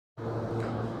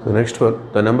The next one,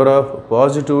 the number of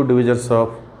positive divisors of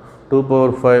 2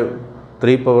 power 5,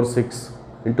 3 power 6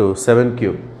 into 7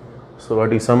 cube. So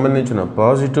వాటికి సంబంధించిన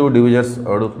positive డివిజర్స్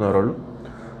అడుగుతున్నారు వాళ్ళు.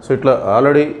 So ఇట్లా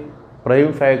already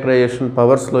prime factorisation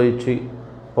పవర్స్లో ఇచ్చి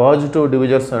positive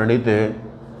డివిజర్స్ అని అడిగితే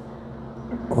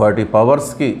వాటి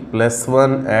పవర్స్కి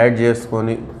 +1 యాడ్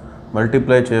చేసుకొని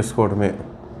మల్టిప్లై చేసుకోవడమే.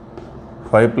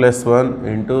 5 + 1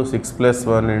 ఇంటూ 6 +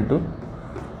 1 ఇంటూ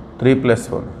 3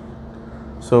 + 1.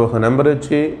 సో ఒక నెంబర్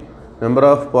ఇచ్చి నెంబర్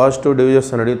ఆఫ్ పాజిటివ్ డివిజర్స్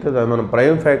అని అడిగితే దాన్ని మనం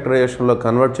ప్రైమ్ ఫ్యాక్టరైజేషన్లో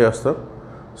కన్వర్ట్ చేస్తాం.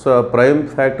 సో ఆ ప్రైమ్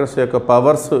ఫ్యాక్టర్స్ యొక్క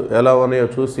పవర్స్ ఎలా ఉన్నాయో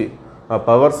చూసి ఆ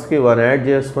పవర్స్కి 1 యాడ్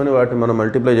చేసుకొని వాటిని మనం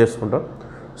మల్టిప్లై చేసుకుంటాం.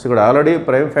 సో ఇక్కడ ఆల్రెడీ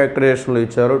ప్రైమ్ ఫ్యాక్టరైజేషన్లో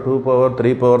ఇచ్చారు 2 power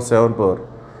 3 power 7 power.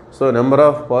 So number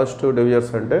of positive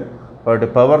డివిజర్స్ అంటే వాటి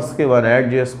పవర్స్కి 1 యాడ్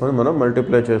చేసుకొని మనం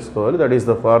మల్టిప్లై చేసుకోవాలి. That is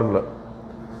the formula.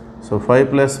 So 5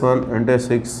 + 1 అంటే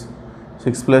 6,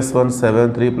 6 + 1 7,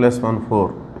 3 + 1 4.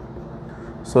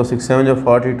 So 6 7 ja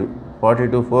 42,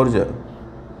 42 4 ja.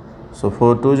 So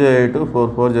 4 2 ja 8, 4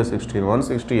 4 ja 16,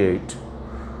 168.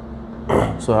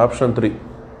 So option 3.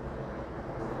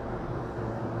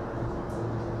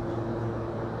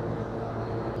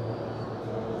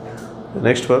 The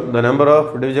next one, the number of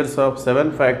divisors of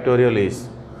 7 factorial is.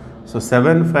 So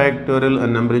 7 factorial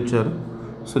and number ఇచ్చారు.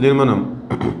 So దీన్ని మనం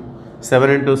 7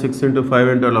 into 6 into 5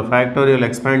 into అలా factorial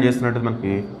expand చేసినట్టు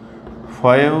మనకి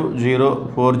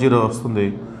 5040 వస్తుంది.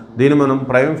 దీన్ని మనం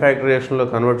ప్రైమ్ ఫ్యాక్టరైజేషన్లో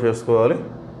కన్వర్ట్ చేసుకోవాలి.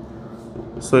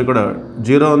 సో ఇక్కడ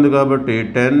 0 ఉంది కాబట్టి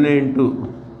 10 into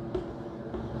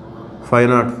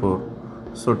 504.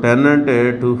 సో 10 అంటే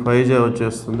 2 5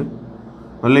 వచ్చేస్తుంది.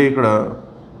 మళ్ళీ ఇక్కడ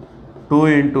 2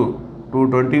 into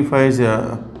 225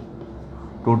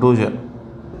 2 2.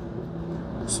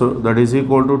 So that is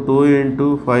equal to 2 into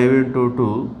 5 into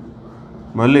 2.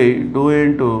 మళ్ళీ 2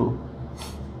 into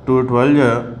 212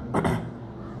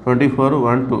 24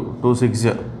 1 2 2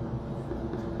 6.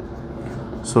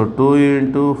 So 2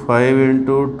 into 5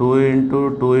 into 2 into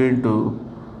 2 into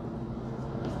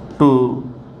 2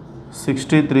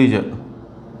 63.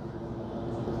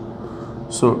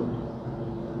 So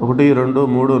 1 2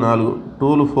 3 4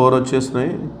 2లు 4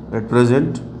 వచ్చేసినాయి అట్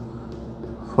ప్రజెంట్.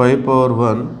 5 పవర్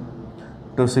 1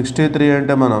 టు 63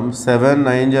 అంటే మనం 7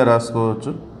 9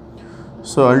 రాసుకోవచ్చు.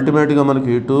 సో అల్టిమేట్గా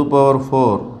మనకి 2 power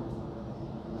 4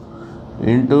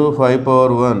 into 5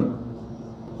 power 1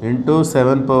 into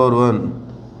 7 power 1.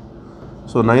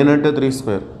 So 9 అంటే 3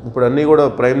 స్క్వేర్. ఇప్పుడు అన్నీ కూడా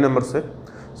prime నెంబర్సే.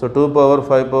 So 2 power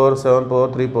 5 power 7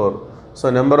 power 3 power. So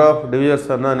number of డివిజర్స్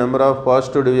అన్నా నెంబర్ ఆఫ్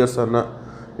పాజిటివ్ డివిజర్స్ అన్నా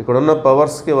ఇక్కడ ఉన్న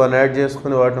పవర్స్కి 1 యాడ్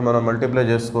చేసుకుని వాటిని మనం మల్టిప్లై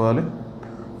చేసుకోవాలి.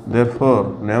 Therefore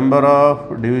number of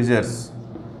డివిజర్స్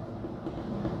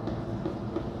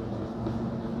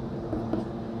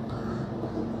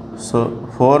so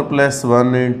 4 + 1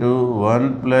 into 1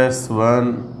 + 1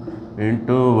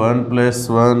 into 1 +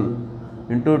 1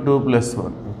 into 2 +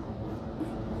 1.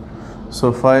 So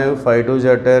 5 5 2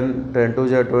 ja 10, 10 2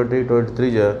 ja 20,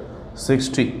 23 ja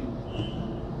 60.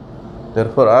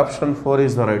 Therefore option 4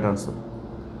 is the right answer.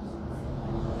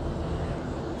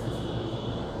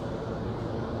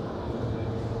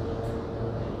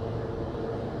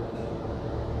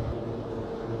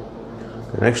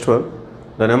 The next one,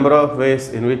 the number of ways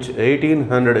in which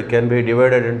 1800 can be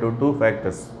divided into 2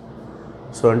 factors.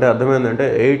 So అంటే అర్థమైందంటే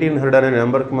 1800 అనే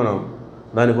నెంబర్కి మనం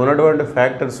దానికి ఉన్నటువంటి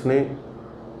ఫ్యాక్టర్స్ని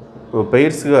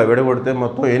పెయిర్స్గా విడగొడితే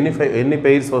మొత్తం ఎన్ని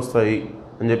pairs వస్తాయి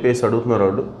అని చెప్పేసి అడుగుతున్నారు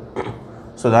వాళ్ళు.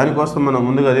 సో దానికోసం మనం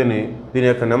ముందుగా దీని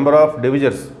యొక్క నెంబర్ ఆఫ్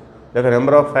డివిజర్స్ లేక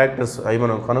నెంబర్ ఆఫ్ ఫ్యాక్టర్స్ అవి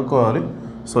మనం కనుక్కోవాలి.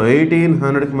 సో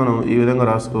 1800కి మనం ఈ విధంగా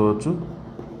రాసుకోవచ్చు.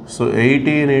 So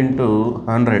 18 into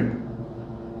 100.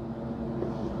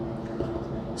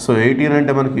 సో 18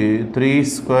 అంటే మనకి 3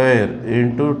 స్క్వేర్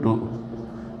ఇంటూ 2.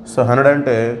 సో 100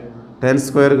 అంటే 10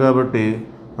 స్క్వేర్ కాబట్టి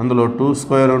అందులో 2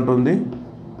 స్క్వేర్ ఉంటుంది,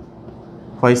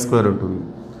 5 స్క్వేర్ ఉంటుంది.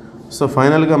 సో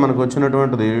ఫైనల్గా మనకు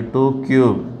వచ్చినటువంటిది 2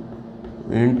 cube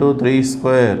into 3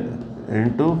 square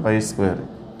into 5 square.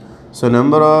 So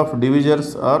number of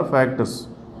డివిజర్స్ are factors.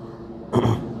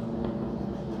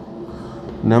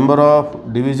 Number of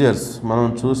డివిజర్స్ మనం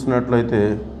చూసినట్లయితే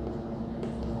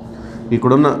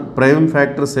ఇక్కడున్న ప్రైమ్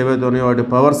ఫ్యాక్టర్స్ ఏవైతే ఉన్నాయో వాటి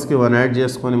పవర్స్కి 1 యాడ్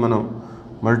చేసుకొని మనం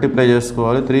మల్టిప్లై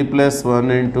చేసుకోవాలి. 3 + 1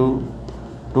 into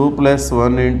 2 +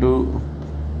 1 into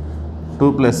 2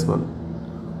 + 1.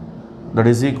 That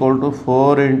is equal to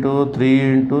 4 into 3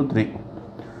 into 3.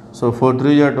 So 4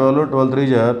 3 ja 12, 12 3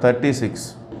 ja 36.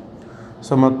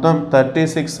 So మొత్తం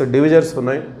 36 డివిజర్స్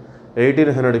ఉన్నాయి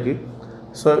 1800కి.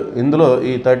 సో ఇందులో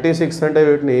ఈ 36 అంటే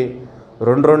వీటిని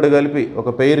 2 2 కలిపి ఒక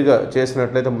పెయిర్గా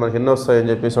చేసినట్లయితే మనకి ఎన్ని వస్తాయని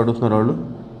చెప్పేసి అడుగుతున్నారు వాళ్ళు.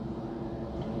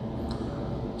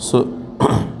 So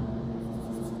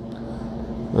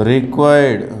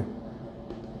required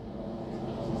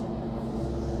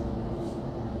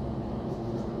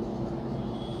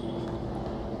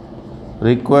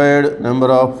required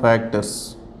number of factors.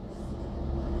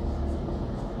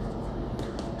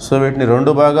 So వీటిని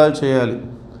 2 భాగాలు చేయాలి.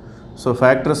 సో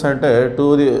ఫ్యాక్టర్స్ అంటే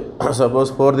 2 సపోజ్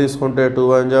 4 తీసుకుంటే 2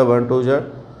 1 జా 1 2 జా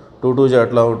 2 2 జా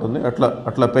అట్లా ఉంటుంది.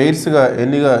 అట్లా పెయిర్స్గా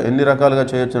ఎన్ని రకాలుగా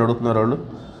చేయొచ్చు అని అడుగుతున్నారు వాళ్ళు.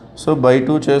 సో బై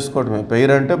 2 చేసుకోవడమే,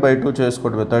 పెయిర్ అంటే బై 2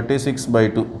 చేసుకోవడమే,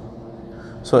 36/2.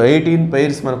 సో 18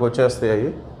 పెయిర్స్ మనకు వచ్చేస్తాయి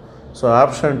అవి. So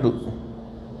option 2.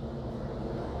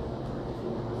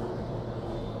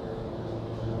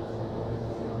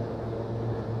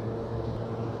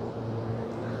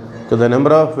 So the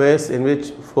number of ways in which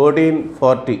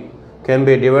 1440 can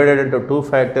be divided into 2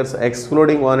 factors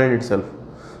excluding one and itself.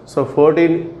 So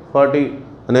 1440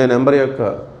 అనే నెంబర్ యొక్క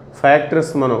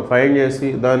ఫ్యాక్టర్స్ మనం ఫైండ్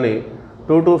చేసి దాన్ని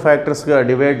 2 ఫ్యాక్టర్స్గా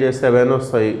డివైడ్ చేస్తే అవన్నీ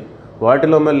వస్తాయి.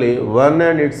 వాటిలో మళ్ళీ 1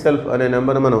 and itself అనే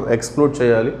నెంబర్ని మనం ఎక్స్క్లూడ్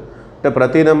చేయాలి. అంటే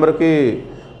ప్రతి నెంబర్కి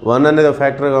 1 అనేది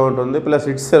ఫ్యాక్టర్గా ఉంటుంది, ప్లస్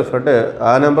ఇట్ సెల్ఫ్ అంటే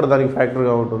ఆ నెంబర్ దానికి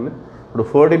ఫ్యాక్టర్గా ఉంటుంది. ఇప్పుడు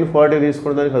 1440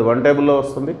 తీసుకున్న దానికి అది 1 టేబుల్లో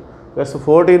వస్తుంది, ప్లస్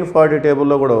 1440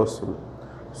 టేబుల్లో కూడా వస్తుంది.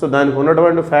 సో దానికి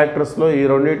ఉన్నటువంటి ఫ్యాక్టర్స్లో ఈ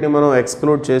రెండింటిని మనం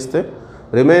ఎక్స్క్లూడ్ చేస్తే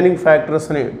రిమైనింగ్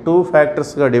ఫ్యాక్టర్స్ని 2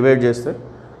 ఫ్యాక్టర్స్గా డివైడ్ చేస్తే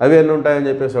అవి ఎన్ని ఉంటాయని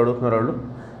చెప్పేసి అడుగుతున్నారు వాళ్ళు.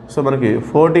 సో మనకి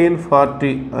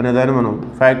 1440 అనే దాన్ని మనం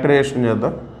ఫ్యాక్టరైజేషన్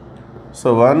చేద్దాం. సో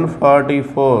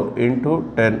 144 ×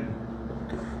 10.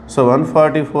 సో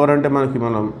 144 అంటే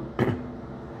మనం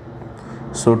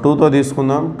సో 2తో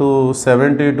తీసుకుందాం.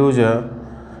 272 జా,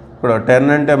 ఇక్కడ 10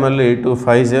 అంటే మళ్ళీ 2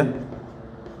 5 జా.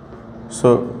 సో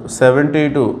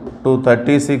 72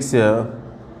 236 జా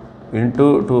ఇంటూ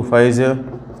 2 5 జా.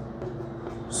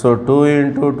 సో 2 ×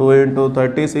 2 ×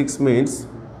 36 మీన్స్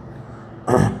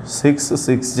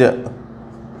 6 జా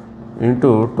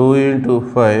ఇంటూ 2 ×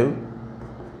 5.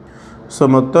 సో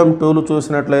మొత్తం 2లు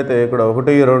చూసినట్లయితే ఇక్కడ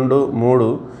 1 2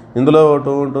 3, ఇందులో ఒక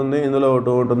 2 ఉంటుంది, ఇందులో ఒక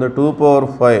 2 ఉంటుంది,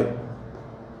 2⁵.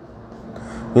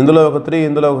 ఇందులో ఒక 3,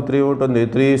 ఇందులో ఒక 3 ఉంటుంది,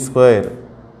 3²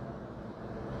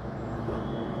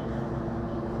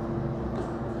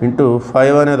 ఇంటూ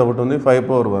 5 అనేది ఒకటి ఉంది,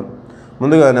 5⁴1.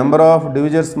 ముందుగా నెంబర్ ఆఫ్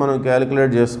డివిజర్స్ మనం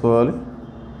క్యాలిక్యులేట్ చేసుకోవాలి.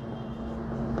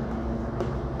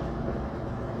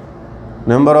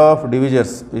 Number of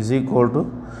డివిజర్స్ is equal to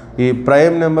ఈ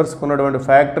ప్రైమ్ నెంబర్స్కి ఉన్నటువంటి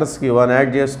ఫ్యాక్టర్స్కి 1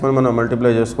 యాడ్ చేసుకొని మనం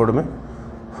మల్టిప్లై చేసుకోవడమే.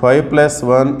 5 +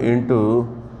 1 ఇంటూ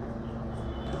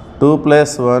 2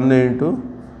 + 1 ఇంటూ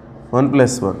 1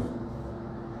 + 1.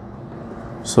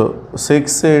 సో 6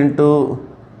 ×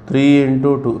 3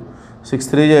 × 2, 6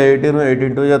 3 జా 18,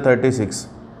 18 2 జా 36.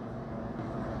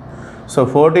 సో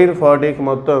 1440కి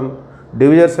మొత్తం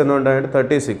డివిజర్స్ ఎన్ని ఉంటాయంటే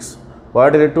 36.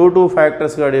 వాటిని 2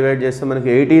 ఫ్యాక్టర్స్గా డివైడ్ చేస్తే మనకి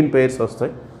 18 పెయిర్స్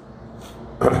వస్తాయి.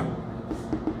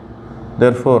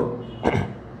 Therefore,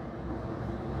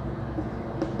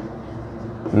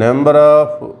 number of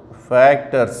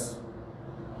factors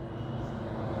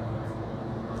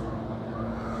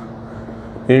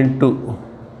into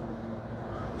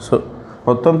so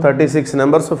మొత్తం 36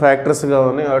 నెంబర్స్ ఫ్యాక్టర్స్గా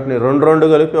ఉన్నాయి. వాటిని 2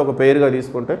 కలిపి ఒక పెయిర్గా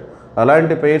తీసుకుంటే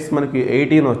అలాంటి పెయిర్స్ మనకి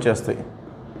 18 వచ్చేస్తాయి.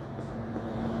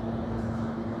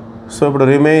 సో ఇప్పుడు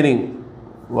రిమైనింగ్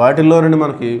వాటిల్లో నుండి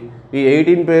మనకి ఈ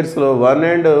 18 పెయిర్స్లో 1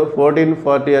 and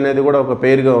 1440 అనేది కూడా ఒక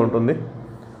పెయిర్గా ఉంటుంది.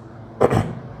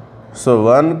 సో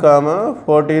 1,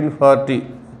 1440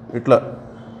 ఇట్లా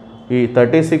ఈ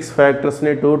 36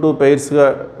 ఫ్యాక్టర్స్ని 2 పెయిర్స్గా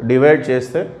డివైడ్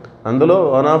చేస్తే అందులో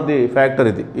వన్ ఆఫ్ ది ఫ్యాక్టర్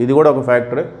ఇది కూడా ఒక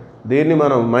ఫ్యాక్టరే. దీన్ని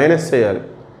మనం మైనస్ చేయాలి.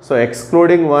 సో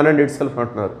ఎక్స్క్లూడింగ్ 1 and itself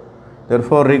అంటున్నారు.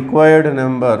 Therefore required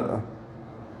number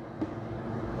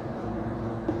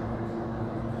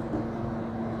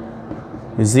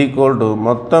is equal to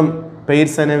మొత్తం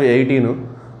పెయిర్స్ అనేవి 18,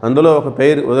 అందులో ఒక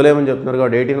పెయిర్ వదిలేమని చెప్తున్నారు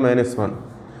కాబట్టి 18 - 1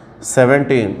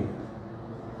 17.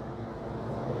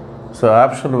 So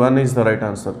option 1 is the right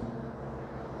answer.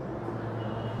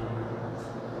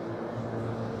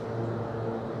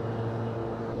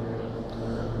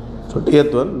 So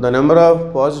 20th one, the number of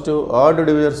positive odd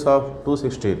divisors of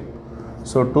 216.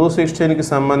 So 216కి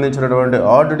సంబంధించినటువంటి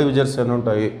ఆడ్ డివిజర్స్ ఎన్ని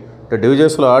ఉంటాయి అంటే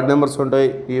డివిజర్స్లో ఆడ్ నెంబర్స్ ఉంటాయి,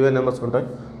 ఈవెన్ నెంబర్స్ ఉంటాయి,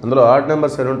 అందులో ఆడ్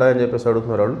నెంబర్స్ ఎన్ని ఉంటాయని చెప్పేసి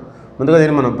అడుగుతున్నారు వాళ్ళు. ముందుగా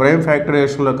దీన్ని మనం ప్రైమ్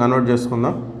ఫ్యాక్టరైజేషన్లో కన్వర్ట్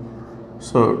చేసుకుందాం.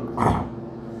 సో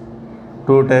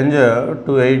 2 10 జా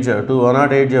 2 8 జా 2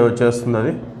 108 జా వచ్చేస్తుంది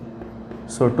అది.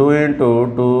 సో 2 ×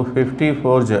 2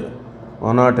 54 జా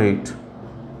 108.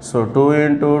 సో 2 ×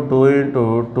 2 ×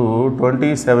 2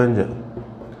 27 జా.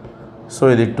 సో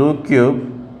ఇది 2³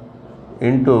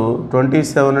 ఇంటూ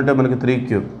 27 అంటే మనకి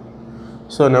 3³.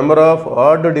 సో నెంబర్ ఆఫ్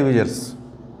ఆడ్ డివిజర్స్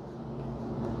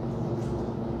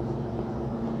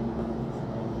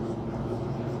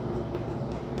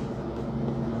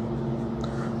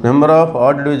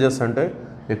అంటే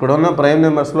ఇక్కడ ఉన్న ప్రైమ్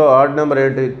నెంబర్స్లో ఆడ్ నెంబర్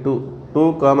ఏంటి 2, 2,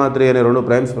 3 అనే 2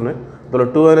 ప్రైమ్స్ ఉన్నాయి. అందులో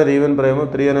 2 అనేది ఈవెన్ ప్రైమ్,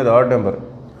 3 అనేది ఆడ్ నెంబర్.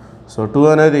 సో 2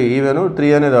 అనేది ఈవెన్,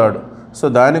 3 అనేది ఆడ్. సో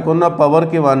దానికి ఉన్న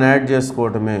పవర్కి 1 యాడ్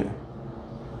చేసుకోవటమే.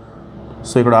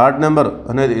 సో ఇక్కడ ఆడ్ నెంబర్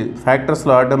అనేది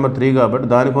ఫ్యాక్టర్స్లో ఆడ్ నెంబర్ 3 కాబట్టి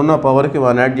దానికి ఉన్న పవర్కి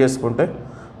 1 యాడ్ చేసుకుంటే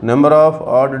నెంబర్ ఆఫ్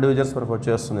ఆడ్ డివిజర్స్ మనకు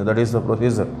వచ్చేస్తుంది. That is the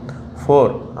procedure. 4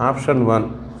 option 1.